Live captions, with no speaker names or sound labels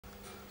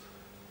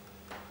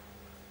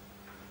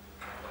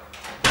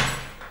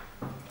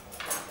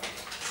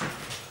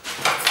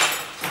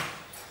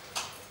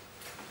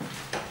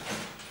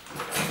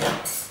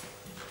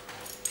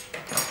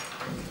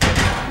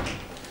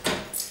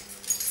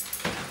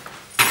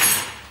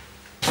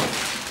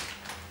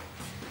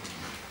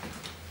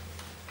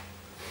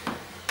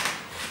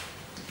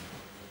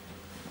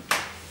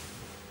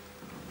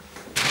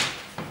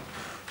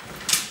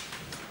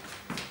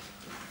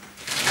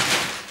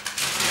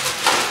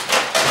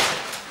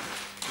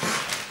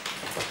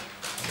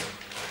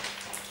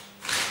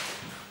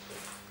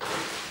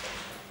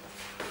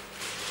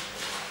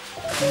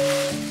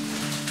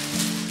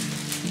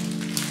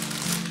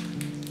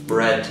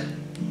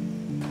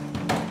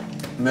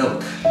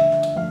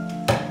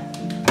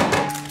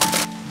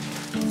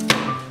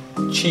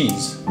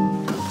cheese,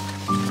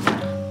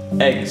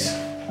 eggs,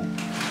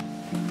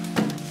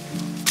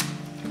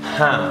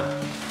 ham,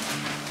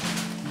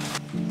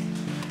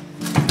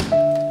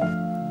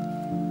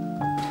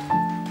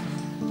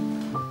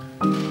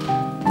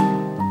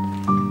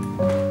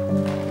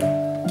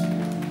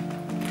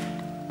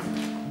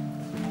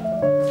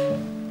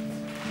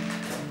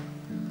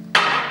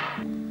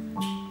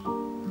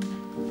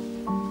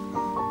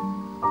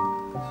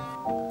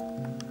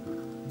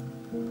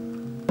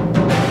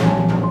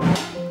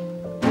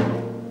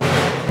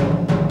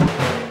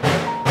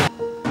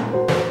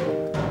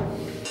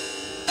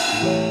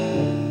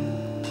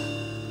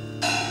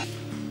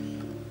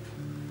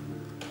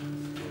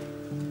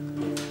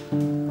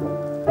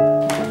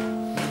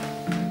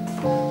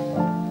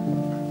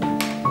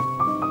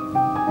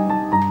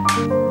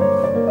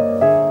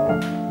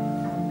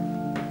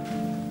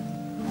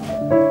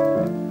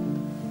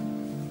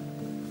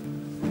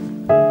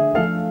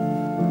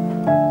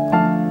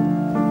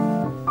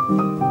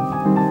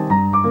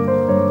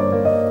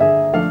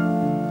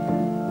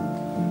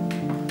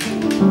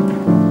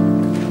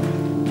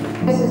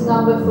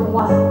 number from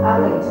West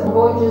Allington,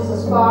 voyages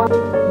as far.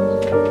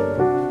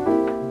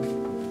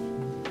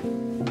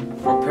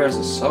 4 pairs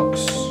of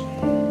socks,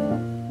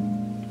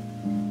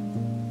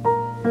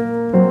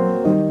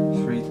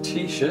 3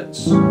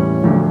 t-shirts, 3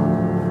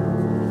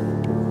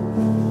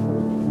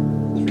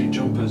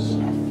 jumpers.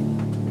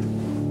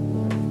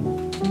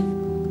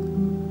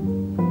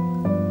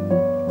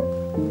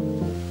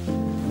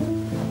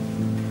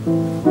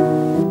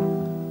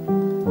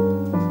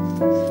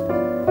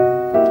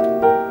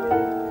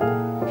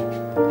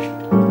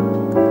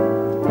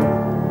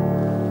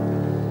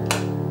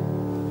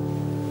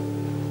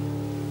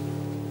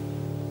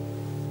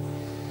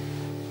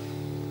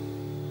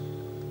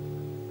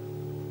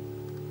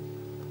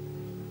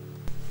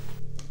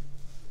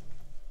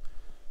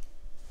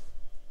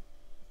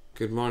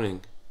 Good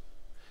morning.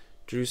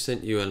 Drew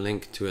sent you a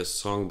link to a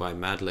song by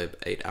Madlib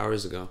 8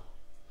 hours ago.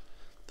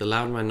 The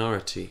Loud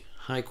Minority,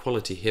 high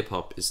quality hip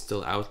hop is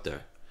still out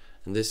there,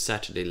 and this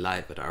Saturday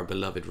live at our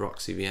beloved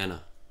Roxy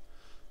Vienna.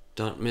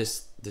 Don't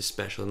miss this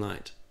special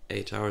night,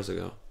 8 hours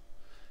ago.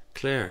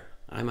 Claire,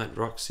 I'm at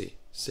Roxy,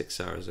 6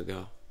 hours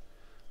ago.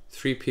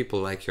 3 people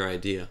like your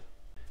idea.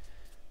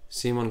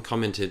 Simon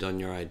commented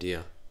on your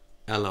idea.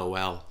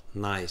 LOL,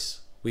 nice,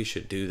 we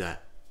should do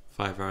that,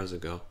 5 hours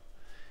ago.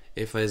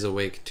 If I is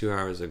awake 2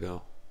 hours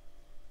ago.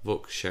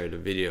 Vuk shared a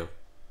video.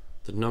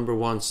 The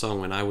 #1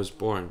 song when I was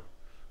born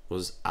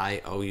was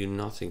I Owe You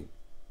Nothing,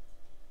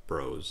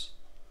 bros.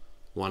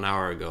 1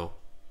 hour ago.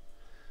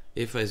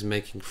 If I is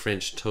making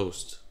French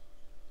toast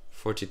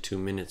 42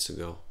 minutes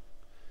ago.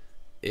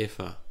 If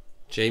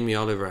Jamie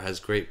Oliver has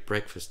great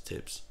breakfast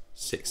tips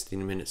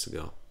 16 minutes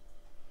ago.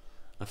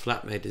 A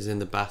flatmate is in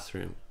the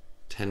bathroom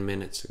 10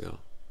 minutes ago.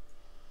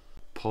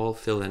 Paul,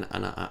 Phil and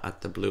Anna are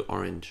at the Blue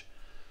Orange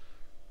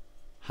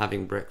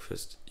having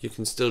breakfast. You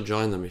can still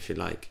join them if you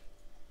like.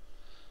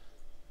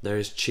 There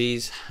is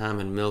cheese, ham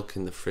and milk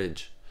in the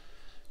fridge.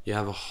 You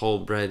have a whole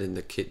bread in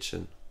the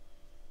kitchen.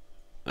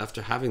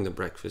 After having the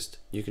breakfast,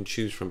 you can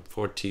choose from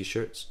 4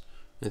 t-shirts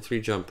and 3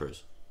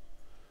 jumpers.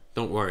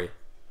 Don't worry,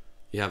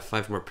 you have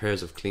 5 more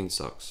pairs of clean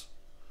socks.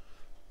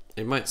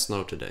 It might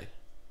snow today.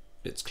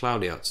 It's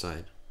cloudy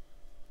outside.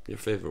 Your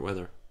favorite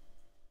weather.